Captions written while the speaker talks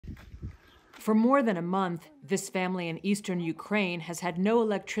For more than a month, this family in eastern Ukraine has had no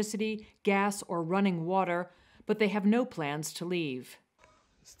electricity, gas, or running water, but they have no plans to leave.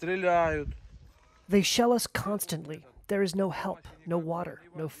 They shell us constantly. There is no help, no water,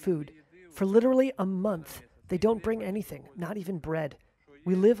 no food. For literally a month, they don't bring anything, not even bread.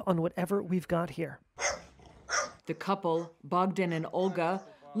 We live on whatever we've got here. The couple, Bogdan and Olga,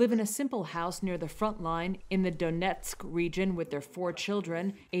 live in a simple house near the front line in the Donetsk region with their 4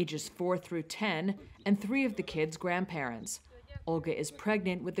 children, ages 4 through 10, and 3 of the kids' grandparents. Olga is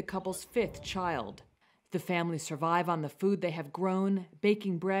pregnant with the couple's 5th child. The family survive on the food they have grown,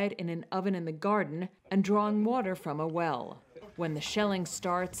 baking bread in an oven in the garden, and drawing water from a well. When the shelling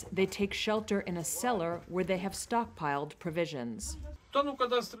starts, they take shelter in a cellar where they have stockpiled provisions.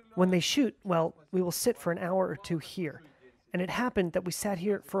 When they shoot, well, we will sit for an hour or 2 here. And it happened that we sat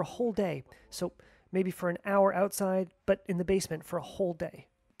here for a whole day, so maybe for an hour outside, but in the basement for a whole day.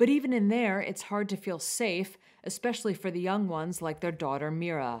 But even in there, it's hard to feel safe, especially for the young ones like their daughter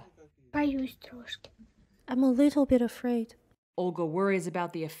Mira. I'm a little bit afraid. Olga worries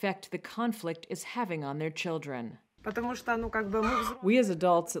about the effect the conflict is having on their children. We as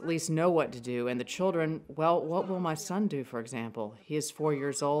adults at least know what to do, and the children, well, what will my son do, for example? He is 4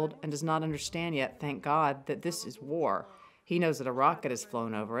 years old and does not understand yet, thank God, that this is war. He knows that a rocket has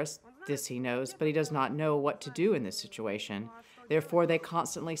flown over us. This he knows, but he does not know what to do in this situation. Therefore, they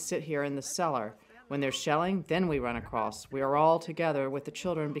constantly sit here in the cellar. When they're shelling, then we run across. We are all together with the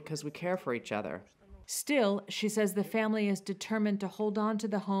children because we care for each other. Still, she says the family is determined to hold on to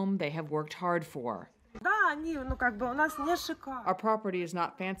the home they have worked hard for. Our property is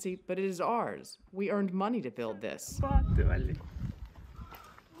not fancy, but it is ours. We earned money to build this.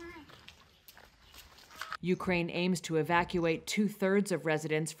 Ukraine aims to evacuate 2/3 of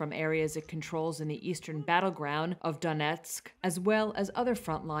residents from areas it controls in the eastern battleground of Donetsk, as well as other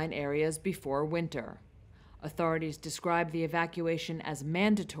frontline areas before winter. Authorities describe the evacuation as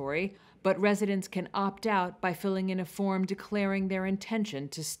mandatory, but residents can opt out by filling in a form declaring their intention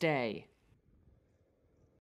to stay.